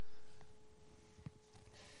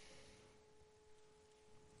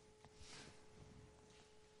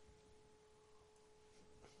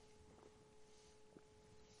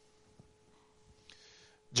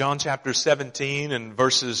John chapter 17 and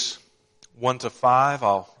verses 1 to 5.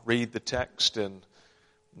 I'll read the text and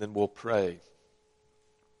then we'll pray.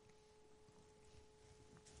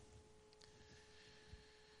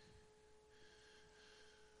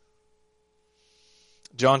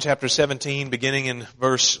 John chapter 17, beginning in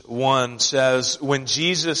verse 1, says, "When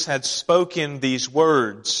Jesus had spoken these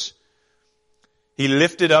words, he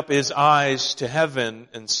lifted up his eyes to heaven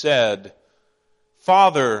and said,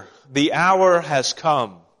 'Father, the hour has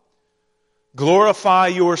come. Glorify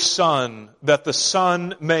your Son, that the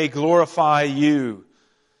Son may glorify you,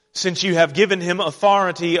 since you have given him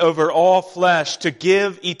authority over all flesh to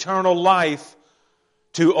give eternal life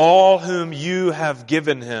to all whom you have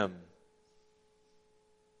given him.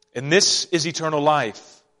 And this is eternal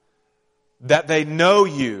life, that they know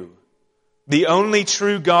you, the only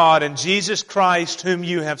true God, and Jesus Christ whom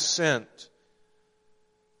you have sent.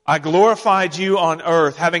 I glorified you on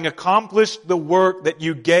earth, having accomplished the work that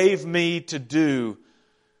you gave me to do.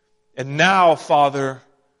 And now, Father,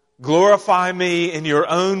 glorify me in your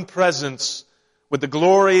own presence with the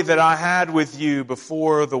glory that I had with you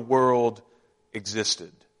before the world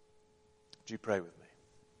existed.'" Would you pray with me?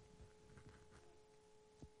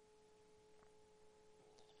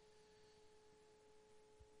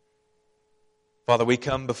 Father, we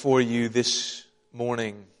come before you this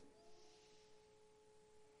morning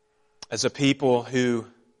as a people who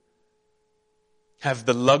have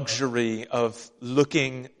the luxury of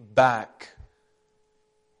looking back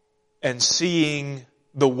and seeing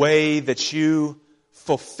the way that you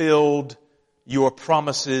fulfilled your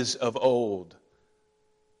promises of old.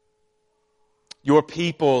 Your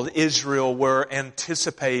people, Israel, were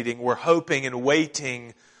anticipating, were hoping and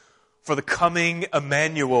waiting for the coming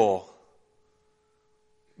Emmanuel,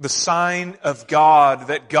 the sign of God,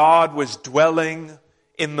 that God was dwelling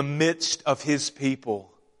in the midst of His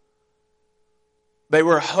people. They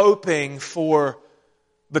were hoping for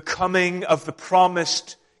the coming of the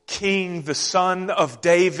promised King, the Son of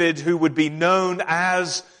David, who would be known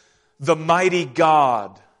as the mighty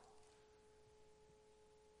God.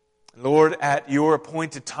 Lord, at your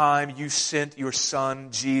appointed time, you sent your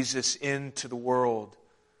Son, Jesus, into the world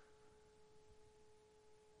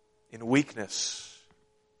in weakness,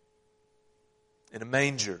 in a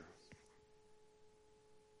manger.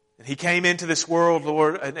 And He came into this world,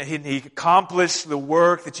 Lord, and He accomplished the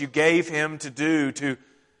work that you gave Him to do,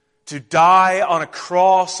 to die on a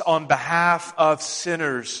cross on behalf of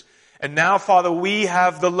sinners. And now, Father, we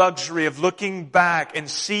have the luxury of looking back and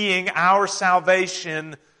seeing our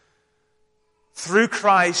salvation through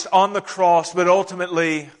Christ on the cross, but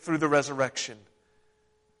ultimately through the resurrection.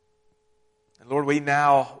 And Lord, we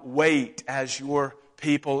now wait as your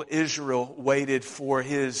people, Israel, waited for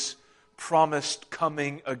His promised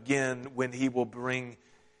coming again when He will bring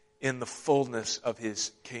in the fullness of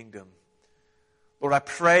His kingdom. Lord, I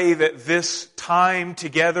pray that this time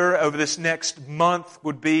together over this next month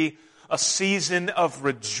would be a season of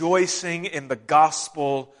rejoicing in the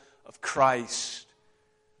gospel of Christ.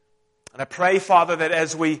 And I pray, Father, that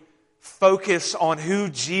as we focus on who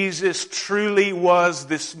Jesus truly was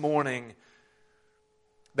this morning,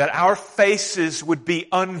 that our faces would be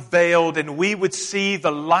unveiled and we would see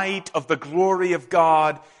the light of the glory of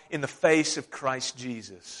God in the face of Christ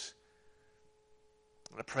Jesus.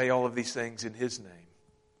 And I pray all of these things in His name.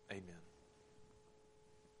 Amen.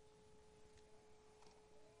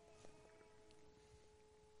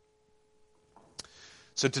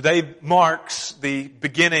 So today marks the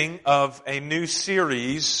beginning of a new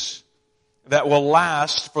series that will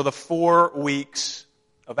last for the 4 weeks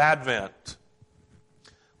of Advent.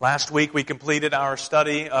 Last week we completed our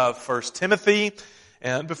study of 1 Timothy,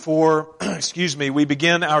 and before, we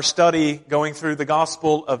begin our study going through the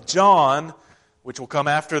Gospel of John, which will come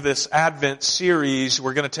after this Advent series,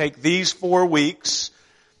 we're going to take these 4 weeks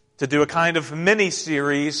to do a kind of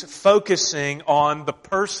mini-series focusing on the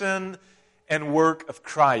person and work of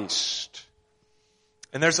Christ.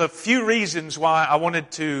 And there's a few reasons why I wanted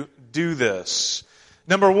to do this.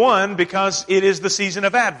 Number one, because it is the season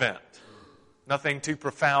of Advent. Nothing too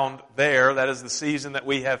profound there. That is the season that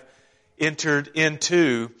we have entered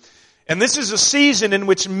into. And this is a season in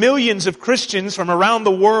which millions of Christians from around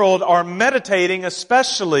the world are meditating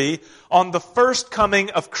especially on the first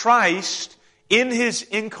coming of Christ in His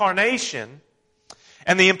incarnation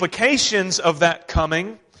and the implications of that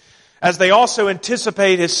coming, as they also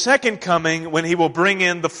anticipate His second coming when He will bring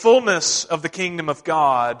in the fullness of the kingdom of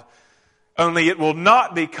God, only it will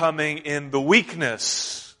not be coming in the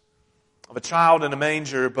weakness of a child in a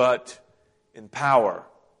manger, but in power.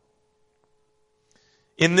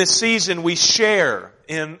 In this season, we share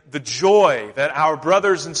in the joy that our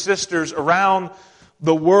brothers and sisters around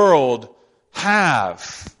the world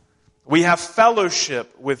have. We have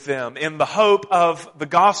fellowship with them in the hope of the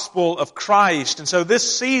gospel of Christ. And so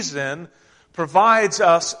this season provides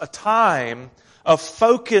us a time of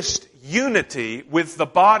focused unity with the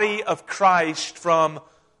body of Christ from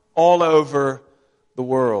all over the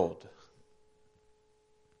world.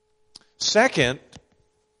 Second,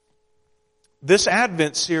 this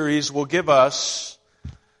Advent series will give us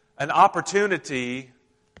an opportunity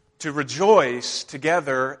to rejoice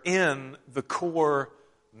together in the core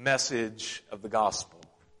message of the gospel.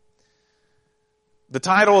 The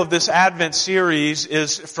title of this Advent series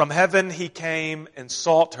is From Heaven He Came and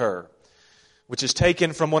Sought Her, which is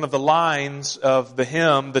taken from one of the lines of the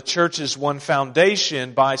hymn, The Church's One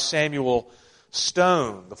Foundation by Samuel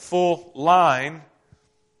Stone. The full line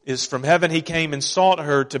is, From heaven He came and sought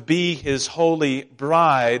her to be His holy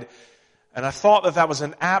bride. And I thought that was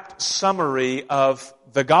an apt summary of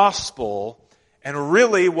the gospel and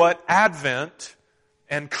really what Advent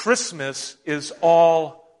and Christmas is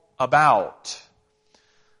all about.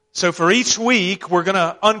 So for each week, we're going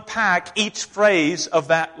to unpack each phrase of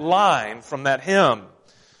that line from that hymn.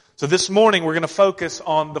 So this morning, we're going to focus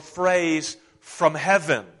on the phrase, from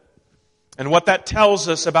heaven, and what that tells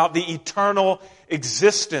us about the eternal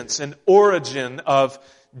existence and origin of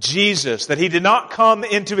Jesus. That He did not come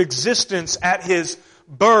into existence at His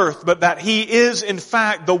birth, but that He is in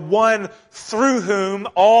fact the one through whom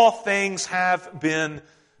all things have been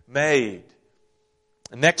made.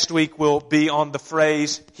 And next week we'll be on the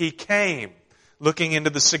phrase, He came, looking into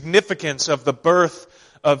the significance of the birth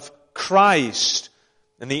of Christ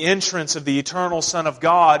and the entrance of the eternal Son of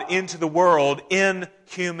God into the world in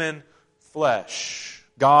human flesh,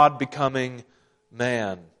 God becoming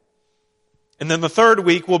man. And then the third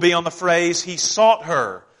week will be on the phrase, He sought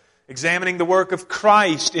her, examining the work of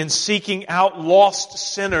Christ in seeking out lost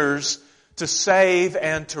sinners to save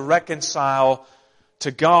and to reconcile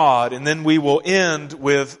to God. And then we will end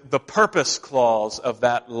with the purpose clause of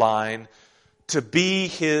that line, to be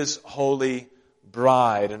His holy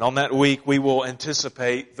bride. And on that week we will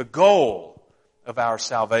anticipate the goal of our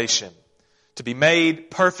salvation, to be made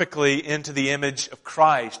perfectly into the image of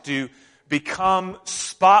Christ, to become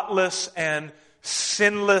spotless and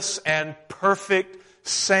sinless and perfect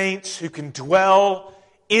saints who can dwell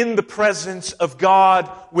in the presence of God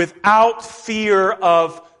without fear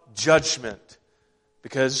of judgment,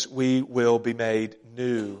 because we will be made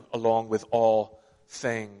new along with all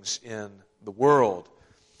things in the world.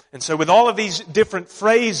 And so with all of these different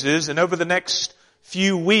phrases, and over the next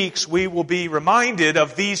few weeks, we will be reminded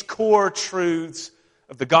of these core truths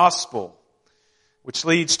of the gospel, which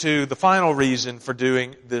leads to the final reason for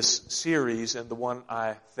doing this series, and the one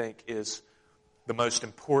I think is the most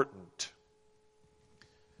important.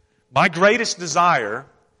 My greatest desire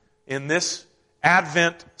in this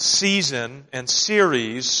Advent season and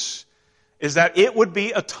series is that it would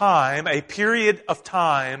be a time, a period of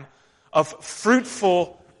time of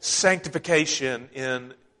fruitful sanctification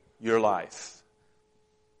in your life.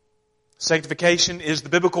 Sanctification is the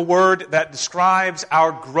biblical word that describes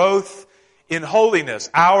our growth in holiness,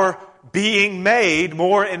 our being made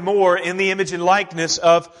more and more in the image and likeness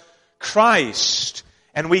of Christ.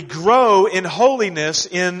 And we grow in holiness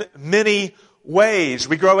in many ways.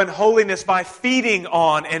 We grow in holiness by feeding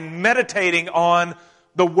on and meditating on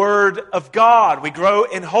the Word of God. We grow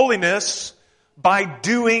in holiness by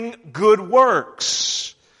doing good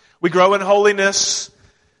works. We grow in holiness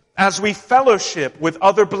as we fellowship with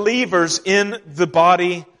other believers in the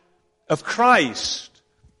body of Christ.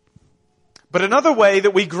 But another way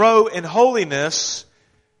that we grow in holiness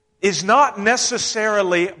is not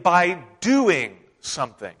necessarily by doing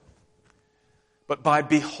something, but by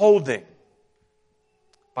beholding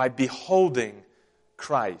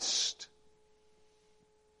Christ.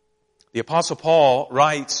 The Apostle Paul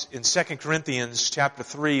writes in 2 Corinthians chapter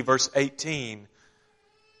 3, verse 18,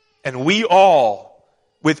 "And we all,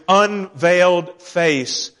 with unveiled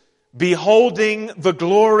face, beholding the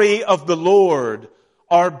glory of the Lord,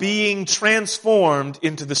 are being transformed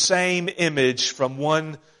into the same image from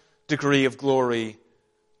one degree of glory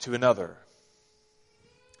to another."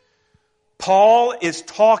 Paul is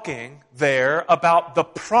talking there about the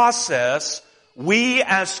process we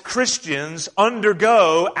as Christians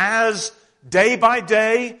undergo as day by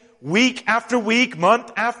day, week after week,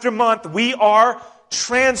 month after month, we are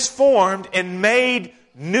transformed and made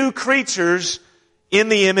new creatures in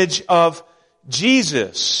the image of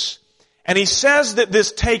Jesus. And he says that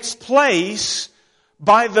this takes place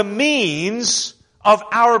by the means of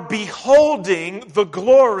our beholding the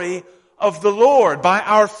glory of the Lord, by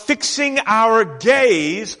our fixing our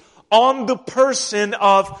gaze on the person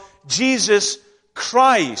of Jesus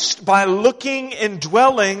Christ by looking and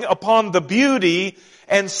dwelling upon the beauty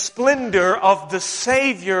and splendor of the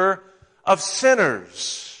Savior of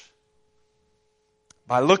sinners.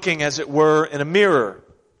 By looking, as it were, in a mirror.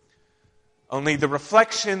 Only the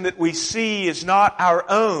reflection that we see is not our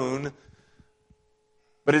own,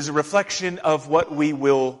 but is a reflection of what we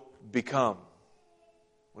will become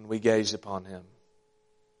when we gaze upon Him.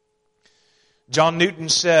 John Newton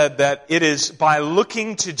said that it is by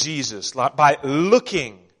looking to Jesus, by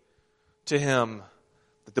looking to Him,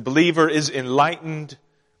 that the believer is enlightened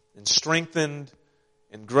and strengthened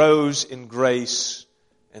and grows in grace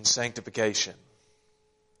and sanctification.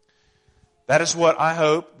 That is what I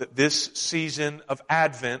hope that this season of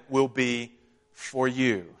Advent will be for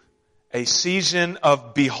you. A season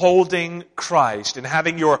of beholding Christ and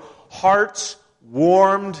having your hearts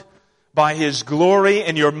warmed by His glory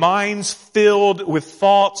and your minds filled with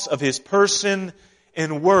thoughts of His person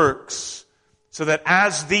and works, so that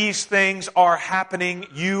as these things are happening,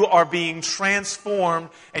 you are being transformed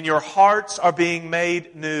and your hearts are being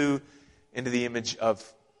made new into the image of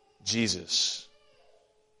Jesus.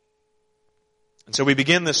 And so we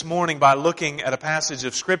begin this morning by looking at a passage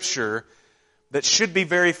of Scripture that should be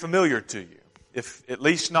very familiar to you. If at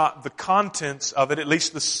least not the contents of it, at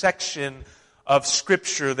least the section of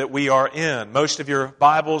Scripture that we are in. Most of your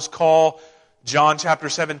Bibles call John chapter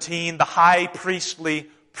 17 the high priestly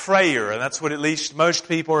prayer. And that's what at least most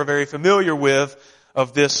people are very familiar with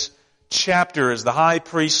of this chapter, is the high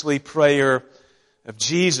priestly prayer of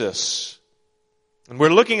Jesus. And we're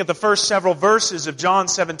looking at the first several verses of John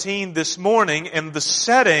 17 this morning, and the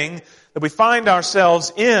setting that we find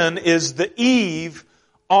ourselves in is the eve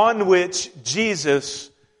on which Jesus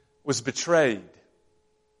was betrayed.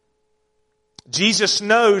 Jesus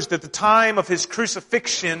knows that the time of His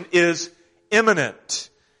crucifixion is imminent.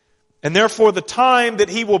 And therefore the time that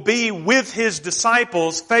He will be with His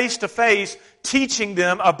disciples face to face, teaching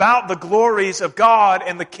them about the glories of God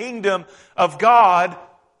and the kingdom of God,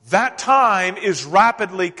 that time is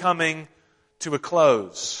rapidly coming to a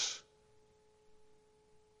close.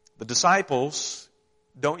 The disciples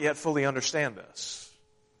don't yet fully understand this.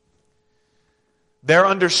 Their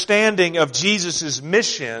understanding of Jesus'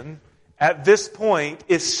 mission at this point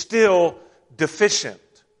is still deficient.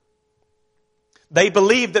 They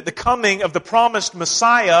believed that the coming of the promised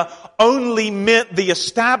Messiah only meant the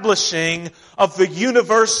establishing of the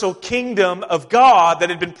universal kingdom of God that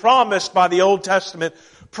had been promised by the Old Testament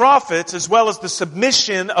prophets, as well as the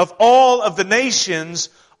submission of all of the nations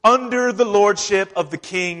under the lordship of the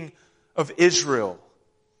King of Israel.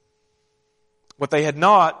 What they had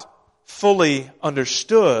not fully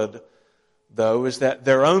understood, though, is that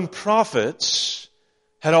their own prophets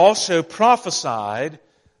had also prophesied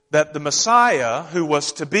that the Messiah, who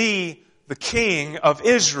was to be the King of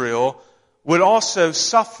Israel, would also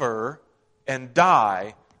suffer and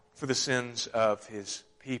die for the sins of His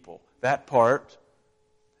people. That part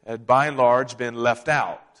had by and large been left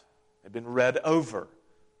out, had been read over.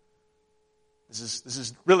 This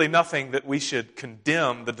is really nothing that we should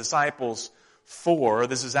condemn the disciples for.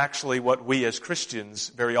 This is actually what we as Christians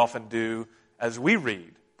very often do as we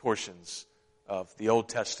read portions of the Old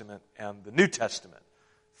Testament and the New Testament.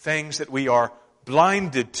 Things that we are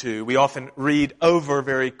blinded to, we often read over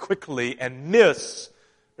very quickly and miss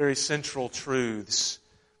very central truths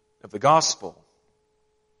of the gospel.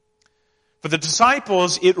 For the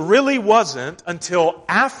disciples, it really wasn't until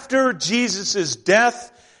after Jesus' death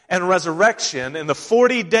and resurrection, in the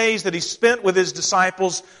 40 days that He spent with His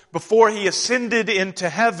disciples before He ascended into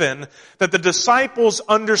heaven, that the disciples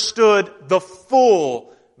understood the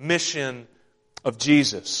full mission of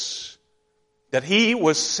Jesus. That He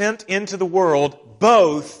was sent into the world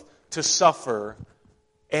both to suffer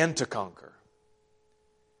and to conquer.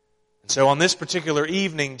 And so on this particular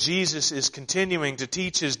evening, Jesus is continuing to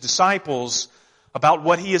teach His disciples about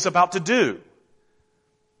what He is about to do.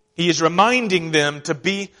 He is reminding them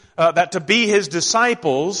that to be His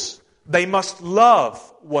disciples, they must love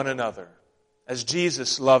one another as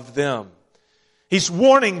Jesus loved them. He's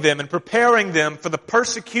warning them and preparing them for the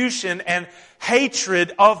persecution and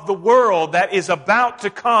hatred of the world that is about to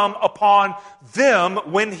come upon them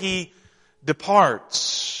when He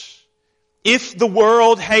departs. If the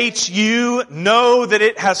world hates you, know that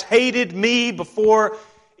it has hated me before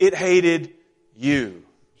it hated you,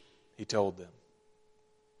 He told them.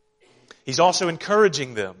 He's also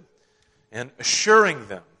encouraging them and assuring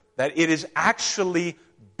them that it is actually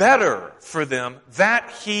better for them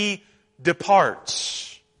that He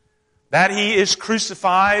departs, that He is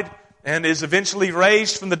crucified and is eventually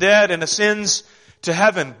raised from the dead and ascends to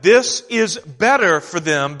heaven. This is better for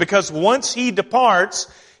them because once He departs,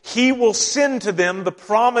 He will send to them the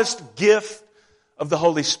promised gift of the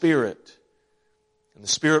Holy Spirit. And the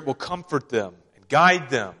Spirit will comfort them and guide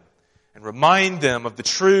them and remind them of the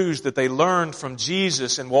truths that they learned from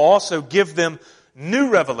Jesus, and will also give them new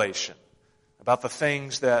revelation about the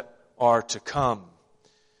things that are to come.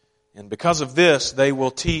 And because of this, they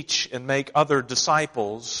will teach and make other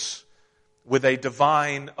disciples with a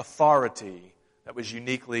divine authority that was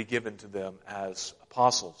uniquely given to them as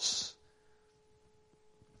apostles.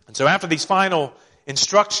 And so after these final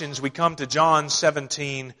instructions, we come to John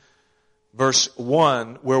 17, verse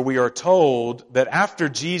 1, where we are told that after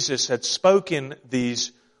Jesus had spoken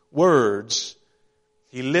these words,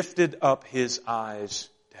 He lifted up His eyes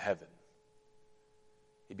to heaven.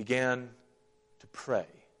 He began to pray.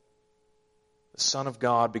 The Son of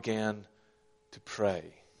God began to pray.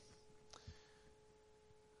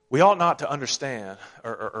 We ought not to understand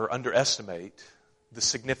or underestimate the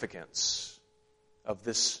significance of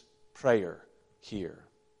this prayer here,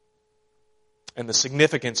 and the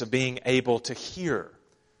significance of being able to hear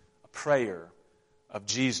a prayer of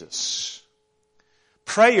Jesus.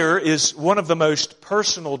 Prayer is one of the most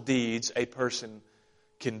personal deeds a person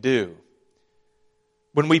can do.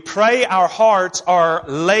 When we pray, our hearts are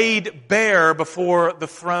laid bare before the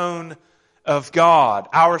throne of God.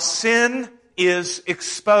 Our sin is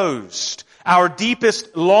exposed. Our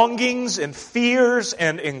deepest longings and fears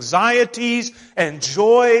and anxieties and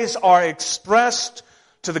joys are expressed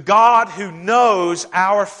to the God who knows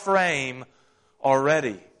our frame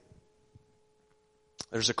already.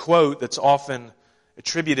 There's a quote that's often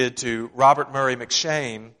attributed to Robert Murray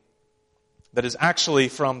McCheyne that is actually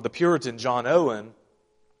from the Puritan John Owen.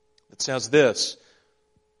 It says this: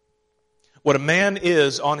 "What a man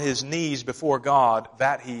is on his knees before God,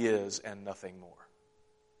 that he is, and nothing more."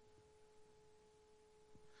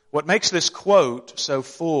 What makes this quote so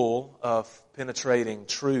full of penetrating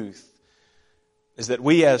truth is that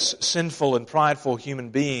we as sinful and prideful human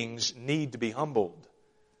beings need to be humbled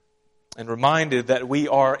and reminded that we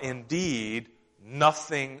are indeed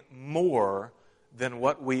nothing more than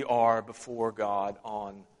what we are before God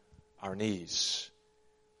on our knees.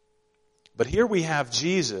 But here we have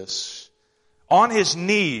Jesus on His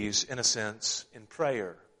knees, in a sense, in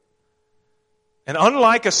prayer. And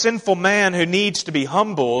unlike a sinful man who needs to be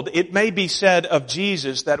humbled, it may be said of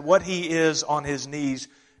Jesus that what He is on His knees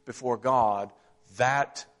before God,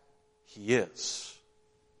 that He is.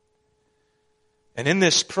 And in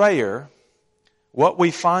this prayer, what we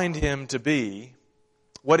find Him to be,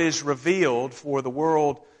 what is revealed for the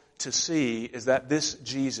world to see, is that this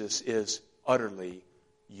Jesus is utterly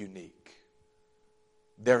unique.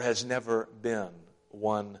 There has never been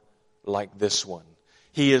one like this one.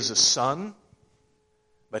 He is a son,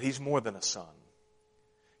 but He's more than a son.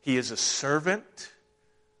 He is a servant,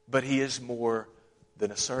 but He is more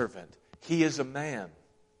than a servant. He is a man,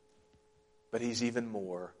 but He's even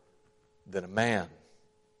more than a man.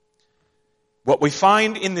 What we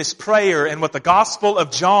find in this prayer, and what the Gospel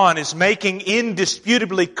of John is making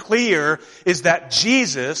indisputably clear, is that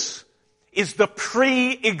Jesus is the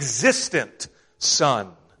pre-existent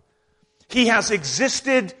Son. He has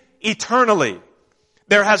existed eternally.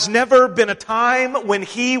 There has never been a time when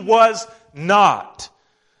He was not.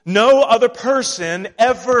 No other person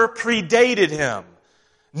ever predated Him.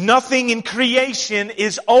 Nothing in creation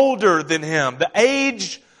is older than Him. The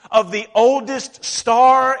age of the oldest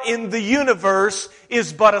star in the universe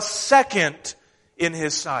is but a second in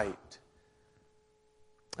His sight.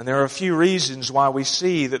 And there are a few reasons why we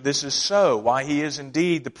see that this is so, why He is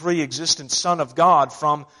indeed the pre-existent Son of God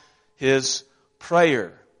from His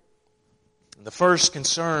prayer. And the first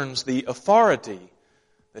concerns the authority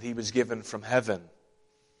that He was given from heaven.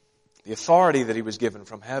 The authority that He was given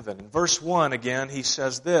from heaven. In verse 1 again, He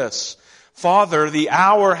says this: "Father, the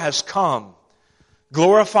hour has come.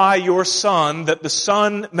 Glorify your Son, that the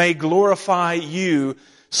Son may glorify you,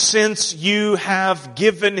 since you have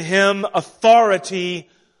given Him authority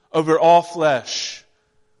over all flesh,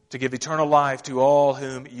 to give eternal life to all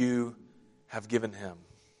whom you have given Him."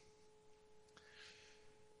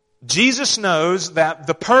 Jesus knows that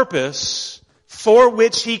the purpose for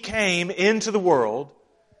which He came into the world,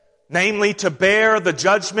 namely to bear the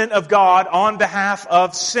judgment of God on behalf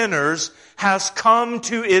of sinners, has come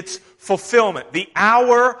to its fulfillment. The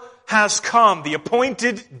hour has come. The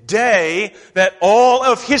appointed day that all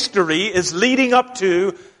of history is leading up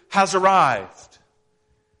to has arrived.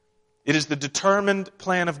 It is the determined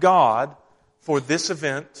plan of God for this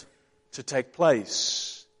event to take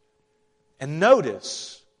place. And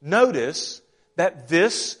notice that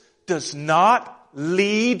this does not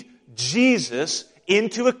lead Jesus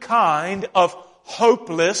into a kind of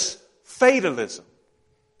hopeless fatalism.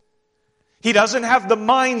 He doesn't have the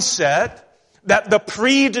mindset that the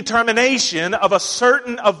predetermination of a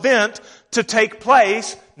certain event to take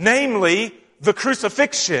place, namely the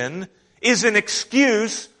crucifixion, is an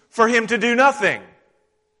excuse for him to do nothing.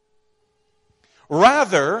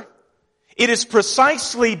 Rather, it is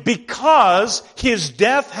precisely because his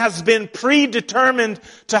death has been predetermined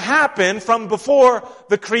to happen from before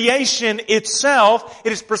the creation itself.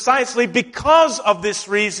 It is precisely because of this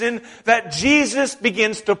reason that Jesus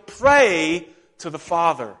begins to pray to the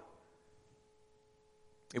Father.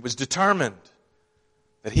 It was determined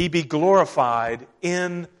that he be glorified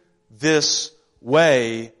in this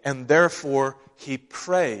way, and therefore he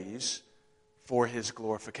prays for his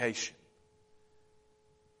glorification.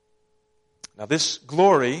 Now, this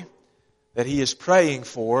glory that he is praying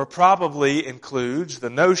for probably includes the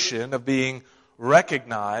notion of being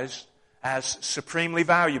recognized as supremely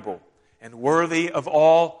valuable and worthy of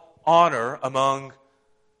all honor among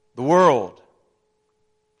the world.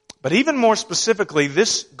 But even more specifically,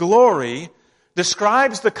 this glory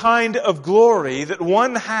describes the kind of glory that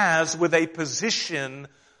one has with a position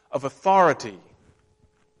of authority.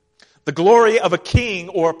 The glory of a king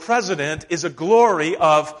or a president is a glory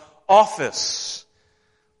of office.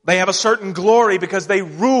 They have a certain glory because they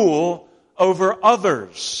rule over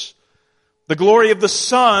others. The glory of the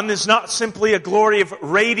sun is not simply a glory of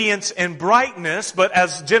radiance and brightness, but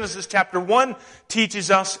as Genesis chapter 1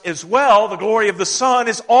 teaches us as well, the glory of the sun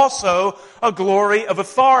is also a glory of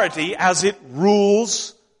authority as it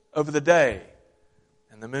rules over the day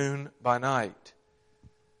and the moon by night.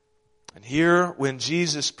 And here, when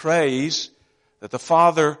Jesus prays that the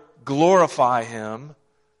Father glorify him,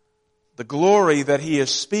 the glory that he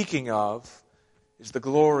is speaking of is the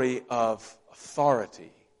glory of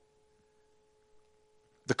authority.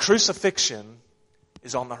 The crucifixion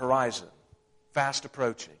is on the horizon, fast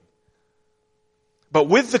approaching. But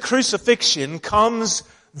with the crucifixion comes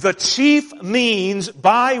the chief means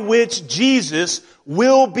by which Jesus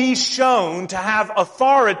will be shown to have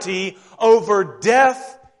authority over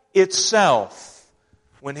death itself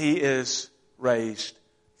when he is raised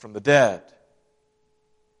from the dead.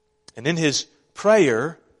 And in his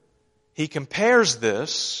prayer, he compares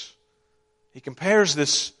this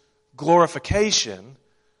glorification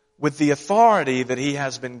with the authority that he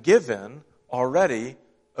has been given already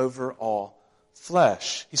over all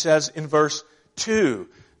flesh. He says in verse 2,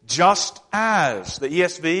 just as, the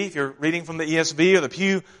ESV, if you're reading from the ESV or the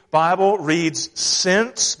Pew Bible, reads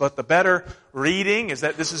since, but the better reading is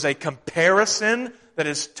that this is a comparison that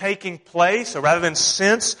is taking place. So rather than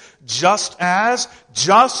since, just as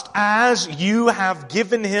you have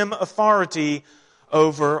given him authority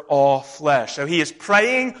over all flesh. So he is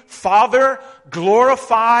praying, Father,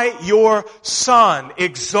 glorify your Son.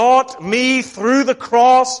 Exalt me through the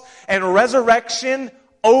cross and resurrection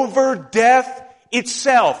over death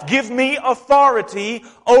itself. Give me authority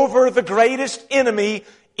over the greatest enemy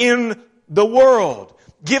in the world.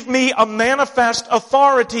 Give me a manifest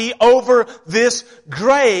authority over this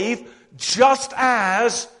grave, just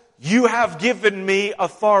as you have given me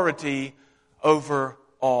authority over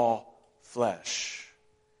all flesh.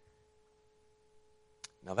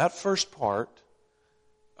 Now that first part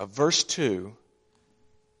of verse 2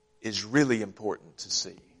 is really important to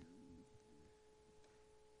see.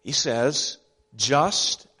 He says,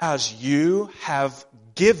 just as you have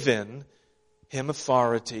given him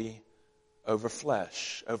authority over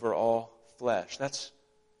flesh, over all flesh. That's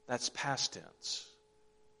past tense.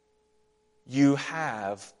 You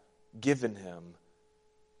have given him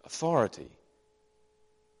authority.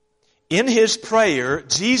 In his prayer,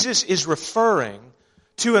 Jesus is referring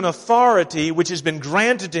to an authority which has been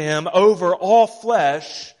granted to him over all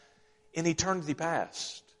flesh in eternity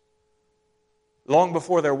past, long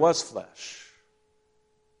before there was flesh,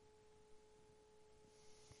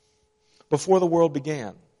 before the world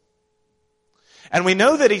began. And we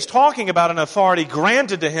know that he's talking about an authority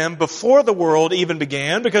granted to him before the world even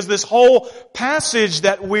began, because this whole passage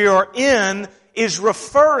that we are in is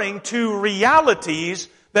referring to realities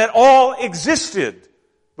that all existed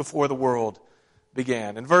before the world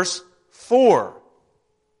began. In verse 4,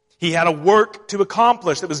 he had a work to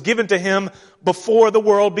accomplish that was given to him before the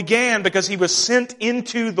world began, because he was sent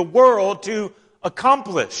into the world to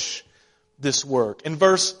accomplish this work. In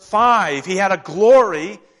verse 5, he had a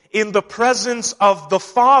glory in the presence of the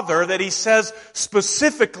Father that he says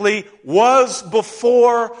specifically was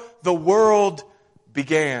before the world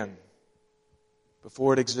began,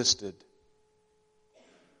 before it existed.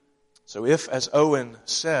 So if, as Owen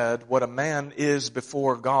said, what a man is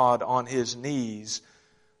before God on his knees,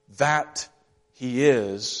 that he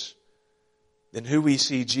is, then who we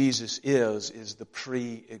see Jesus is the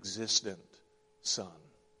pre-existent Son.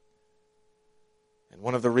 And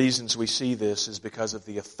one of the reasons we see this is because of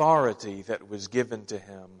the authority that was given to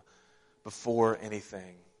him before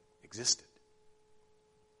anything existed.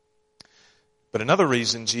 But another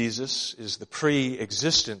reason Jesus is the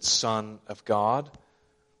pre-existent Son of God,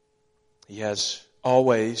 he has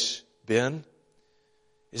always been,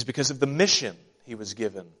 is because of the mission he was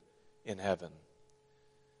given in heaven.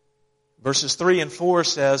 Verses 3 and 4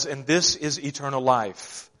 says, "And this is eternal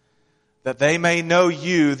life, that they may know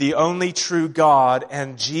you, the only true God,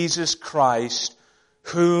 and Jesus Christ,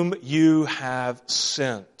 whom you have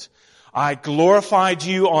sent. I glorified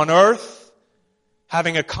you on earth,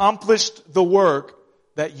 having accomplished the work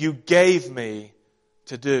that you gave me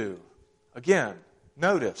to do." Again,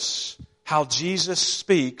 notice how Jesus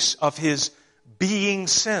speaks of his being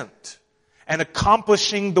sent and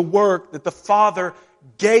accomplishing the work that the Father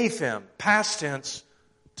gave him, past tense,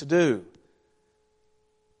 to do.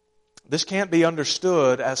 This can't be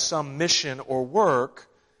understood as some mission or work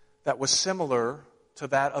that was similar to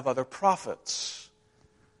that of other prophets.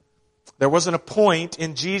 There wasn't a point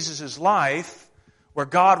in Jesus' life where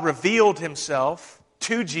God revealed himself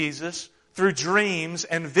to Jesus through dreams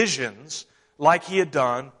and visions like he had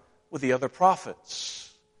done with the other prophets.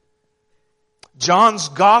 John's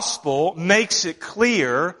gospel makes it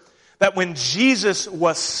clear that when Jesus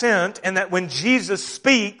was sent, and that when Jesus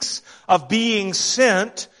speaks of being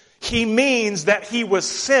sent, he means that he was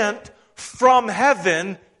sent from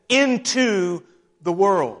heaven into the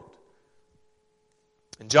world.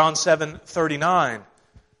 In John 7:39,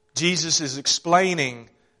 Jesus is explaining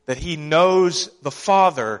that he knows the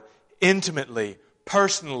Father intimately,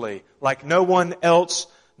 personally, like no one else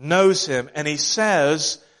knows him. And he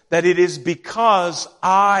says that it is because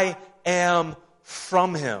I am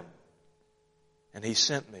from him, and he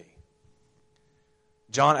sent me.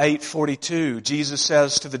 John 8:42, Jesus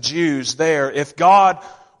says to the Jews there, "If God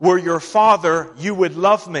were your Father, you would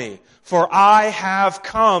love me, for I have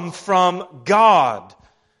come from God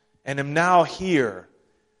and am now here.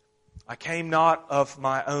 I came not of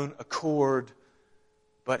my own accord,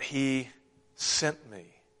 but he sent me."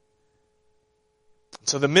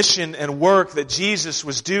 So the mission and work that Jesus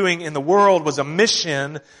was doing in the world was a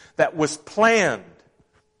mission that was planned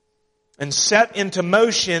and set into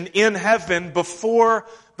motion in heaven before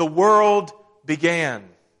the world began.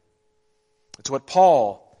 It's what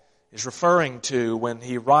Paul is referring to when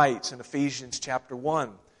he writes in Ephesians chapter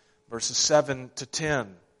 1, verses 7 to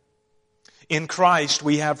 10. "In Christ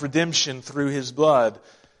we have redemption through his blood,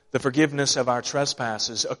 the forgiveness of our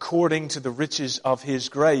trespasses, according to the riches of his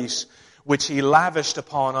grace, which he lavished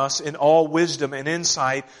upon us in all wisdom and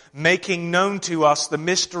insight, making known to us the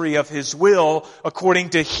mystery of his will, according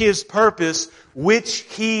to his purpose, which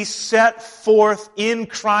he set forth in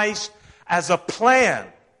Christ as a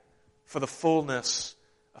plan for the fullness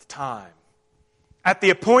of time." At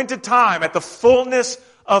the appointed time, at the fullness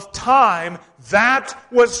of time, that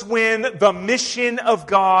was when the mission of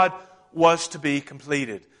God was to be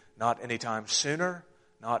completed. Not any time sooner,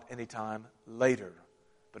 not any time later,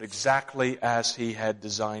 but exactly as he had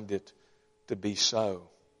designed it to be so.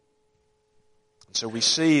 And so we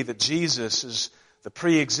see that Jesus is the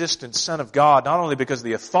pre-existent Son of God, not only because of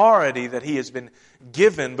the authority that he has been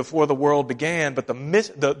given before the world began, but the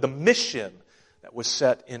mission that was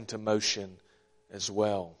set into motion as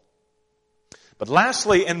well. But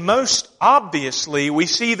lastly, and most obviously, we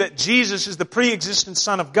see that Jesus is the pre-existent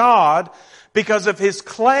Son of God because of his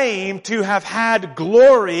claim to have had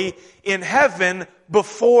glory in heaven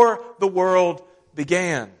before the world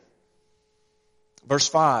began. Verse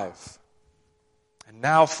 5. "And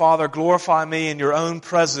now, Father, glorify me in your own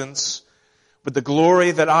presence with the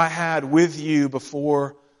glory that I had with you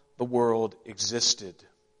before the world existed."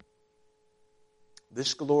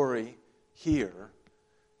 This glory here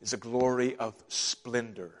is a glory of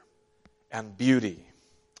splendor and beauty.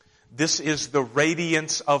 This is the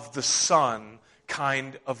radiance of the sun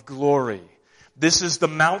kind of glory. This is the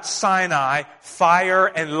Mount Sinai fire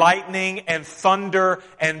and lightning and thunder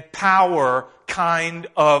and power kind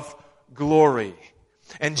of glory.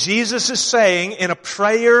 And Jesus is saying in a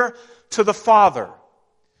prayer to the Father,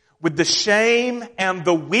 with the shame and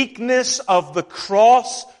the weakness of the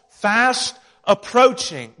cross fast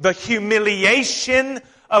approaching, the humiliation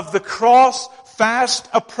of the cross fast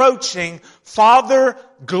approaching, "Father,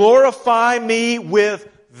 glorify me with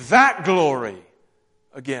that glory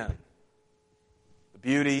again." The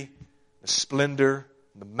beauty, the splendor,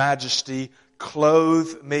 the majesty,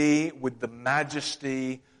 clothe me with the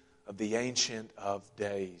majesty of the Ancient of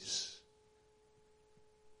Days.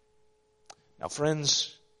 Now,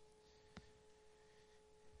 friends,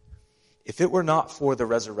 if it were not for the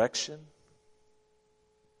resurrection,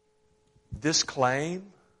 this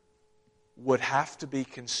claim would have to be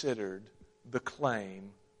considered the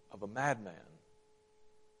claim of a madman,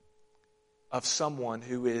 of someone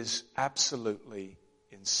who is absolutely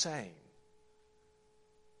insane.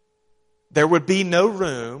 There would be no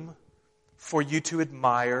room for you to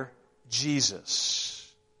admire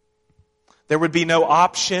Jesus. There would be no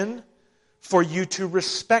option for you to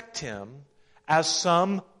respect Him as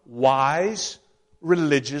some wise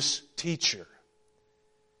religious teacher.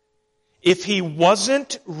 If He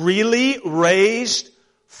wasn't really raised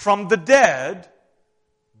from the dead,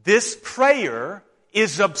 this prayer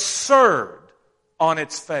is absurd on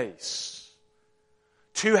its face.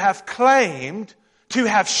 To have claimed, to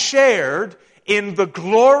have shared in the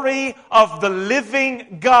glory of the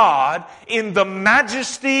living God, in the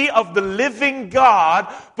majesty of the living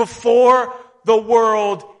God before the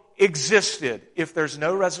world existed. If there's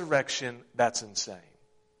no resurrection, that's insane.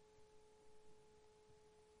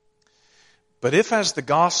 But if, as the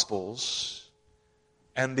Gospels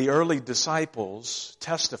and the early disciples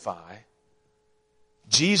testify,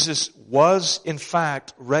 Jesus was in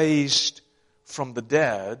fact raised from the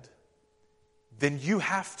dead, then you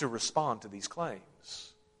have to respond to these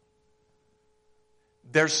claims.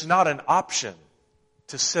 There's not an option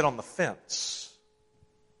to sit on the fence.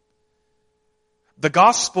 The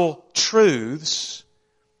gospel truths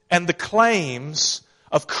and the claims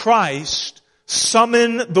of Christ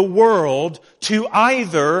summon the world to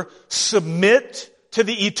either submit to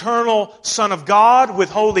the eternal Son of God with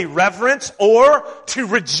holy reverence or to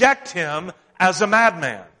reject Him as a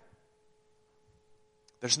madman.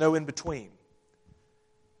 There's no in between.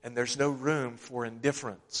 And there's no room for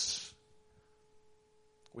indifference.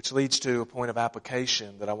 Which leads to a point of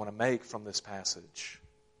application that I want to make from this passage.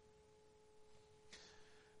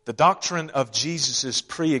 The doctrine of Jesus'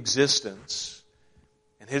 pre-existence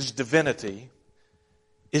and His divinity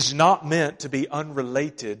is not meant to be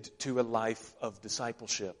unrelated to a life of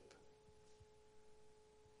discipleship.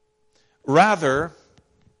 Rather,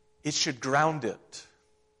 it should ground it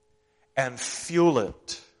and fuel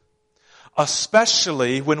it,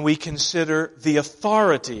 especially when we consider the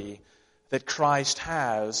authority that Christ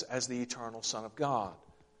has as the eternal Son of God.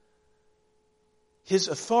 His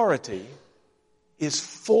authority is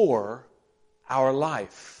for our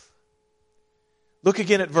life. Look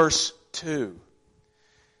again at verse 2.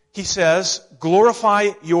 He says,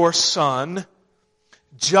 "Glorify your Son,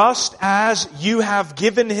 just as you have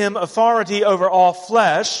given Him authority over all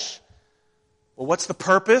flesh." Well, what's the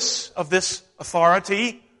purpose of this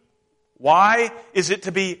authority? Why is it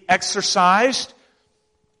to be exercised?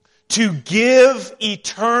 To give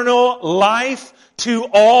eternal life to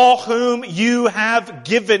all whom you have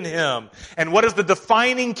given Him. And what is the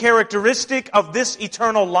defining characteristic of this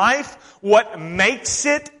eternal life? What makes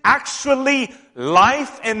it actually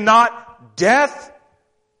life and not death?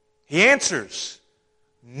 He answers,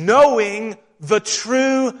 knowing the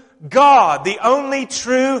true God, the only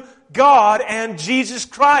true God, and Jesus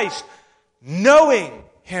Christ. Knowing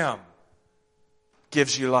Him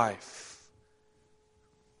gives you life.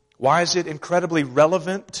 Why is it incredibly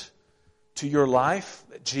relevant to your life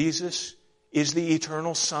that Jesus is the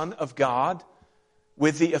eternal Son of God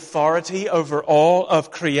with the authority over all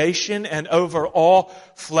of creation and over all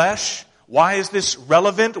flesh? Why is this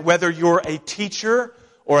relevant whether you're a teacher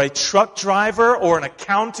or a truck driver or an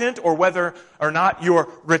accountant or whether or not you're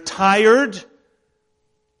retired?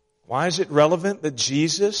 Why is it relevant that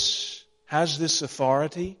Jesus has this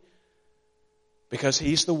authority? Because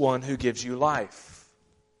He's the one who gives you life.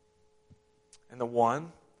 And the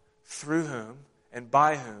one through whom and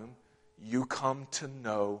by whom you come to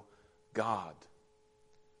know God.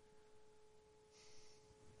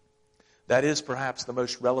 That is perhaps the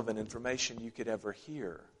most relevant information you could ever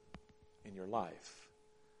hear in your life.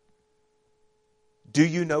 Do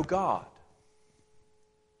you know God?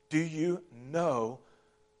 Do you know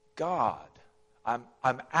God?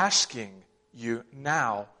 I'm asking you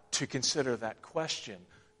now to consider that question.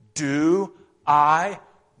 Do I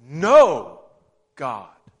know God?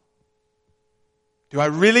 Do I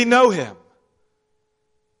really know Him?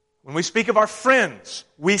 When we speak of our friends,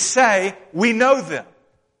 we say we know them.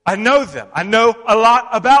 I know them. I know a lot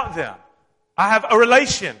about them. I have a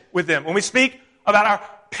relation with them. When we speak about our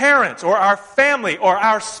parents or our family or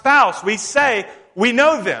our spouse, we say we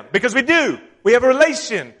know them because we do. We have a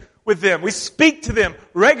relation with them. We speak to them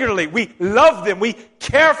regularly. We love them. We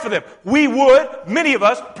care for them. We would, many of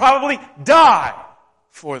us, probably die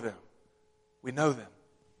for them. We know them.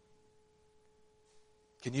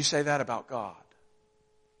 Can you say that about God?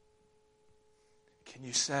 Can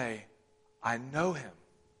you say, I know Him?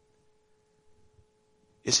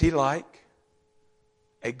 Is He like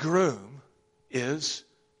a groom is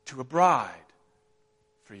to a bride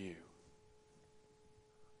for you?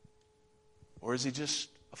 Or is he just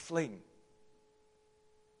a fling?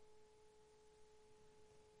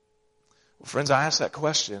 Well, friends, I ask that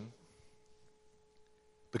question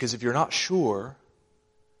because if you're not sure,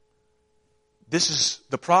 this is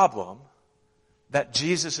the problem that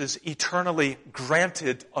Jesus' eternally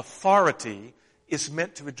granted authority is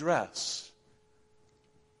meant to address.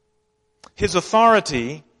 His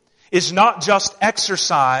authority is not just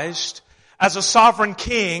exercised as a sovereign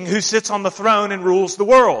king who sits on the throne and rules the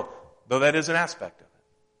world, though that is an aspect of it.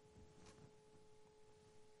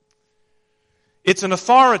 It's an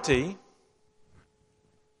authority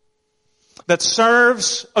that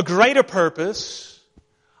serves a greater purpose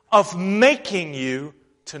of making you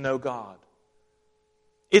to know God.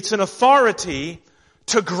 It's an authority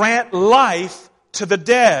to grant life to the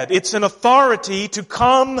dead. It's an authority to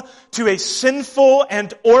come to a sinful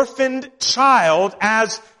and orphaned child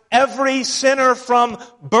as every sinner from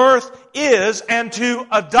birth is and to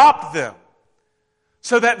adopt them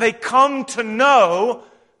so that they come to know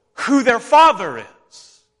who their Father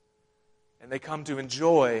is. And they come to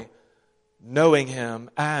enjoy knowing Him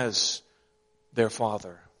as their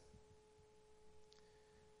Father.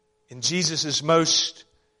 In Jesus' most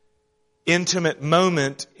intimate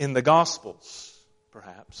moment in the Gospels,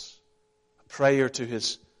 perhaps, a prayer to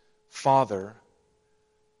His Father,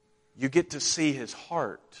 you get to see His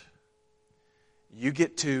heart. You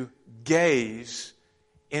get to gaze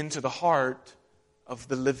into the heart of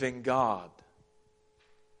the living God.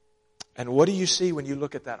 And what do you see when you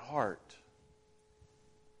look at that heart?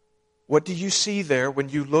 What do you see there when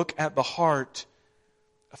you look at the heart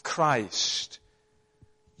of Christ?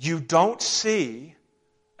 You don't see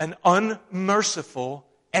an unmerciful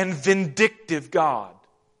and vindictive God.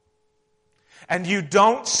 And you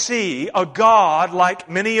don't see a God like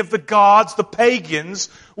many of the gods the pagans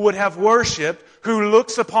would have worshipped, who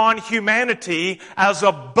looks upon humanity as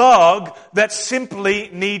a bug that simply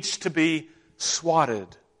needs to be swatted.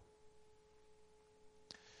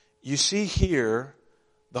 You see here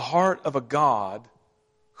the heart of a God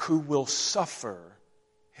who will suffer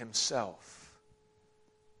Himself,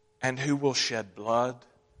 and who will shed blood,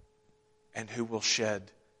 and who will shed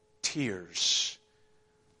tears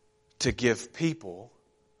to give people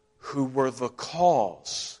who were the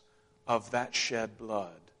cause of that shed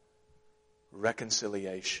blood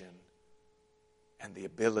reconciliation and the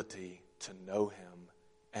ability to know Him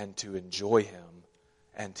and to enjoy Him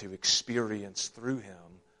and to experience through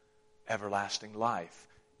Him everlasting life.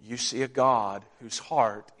 You see a God whose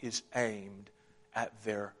heart is aimed at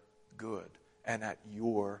their good and at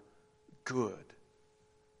your good.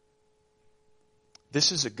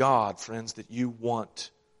 This is a God, friends, that you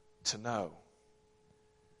want to know.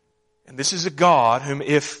 And this is a God whom,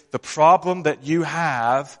 if the problem that you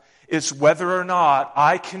have is whether or not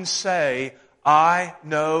I can say, I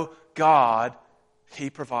know God, He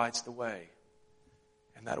provides the way.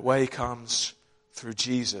 And that way comes through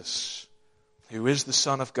Jesus, who is the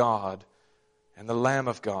Son of God and the Lamb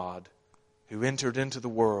of God, who entered into the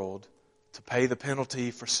world to pay the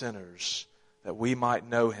penalty for sinners, that we might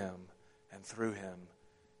know Him and through Him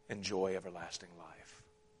enjoy everlasting life.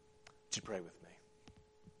 Would you pray with me?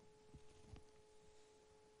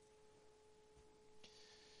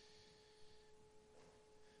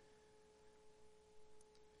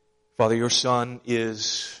 Father, your Son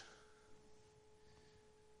is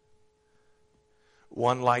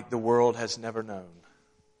one like the world has never known.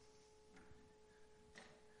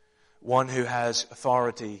 One who has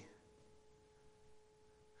authority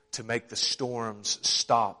to make the storms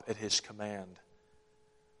stop at His command.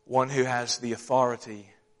 One who has the authority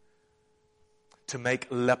to make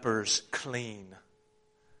lepers clean.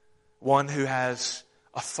 One who has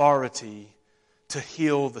authority to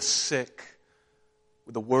heal the sick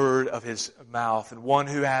with the word of His mouth. And one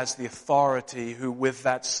who has the authority, who with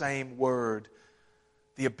that same word,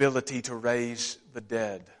 the ability to raise the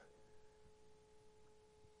dead.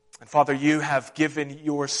 And Father, you have given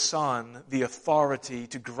your Son the authority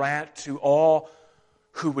to grant to all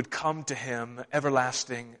who would come to Him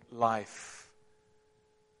everlasting life.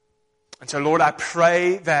 And so, Lord, I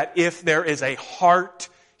pray that if there is a heart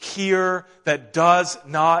here that does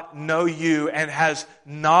not know you and has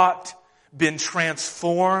not been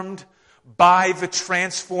transformed by the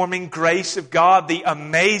transforming grace of God, the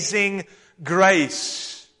amazing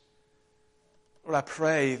grace, Lord, I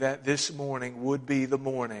pray that this morning would be the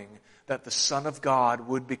morning that the Son of God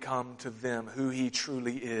would become to them who He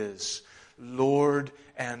truly is, Lord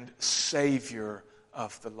and Savior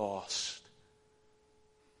of the lost.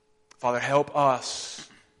 Father, help us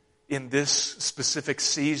in this specific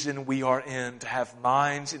season we are in to have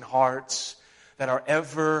minds and hearts that are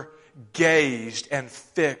ever gazed and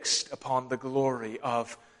fixed upon the glory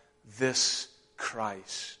of this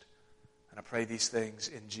Christ. And I pray these things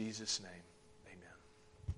in Jesus' name.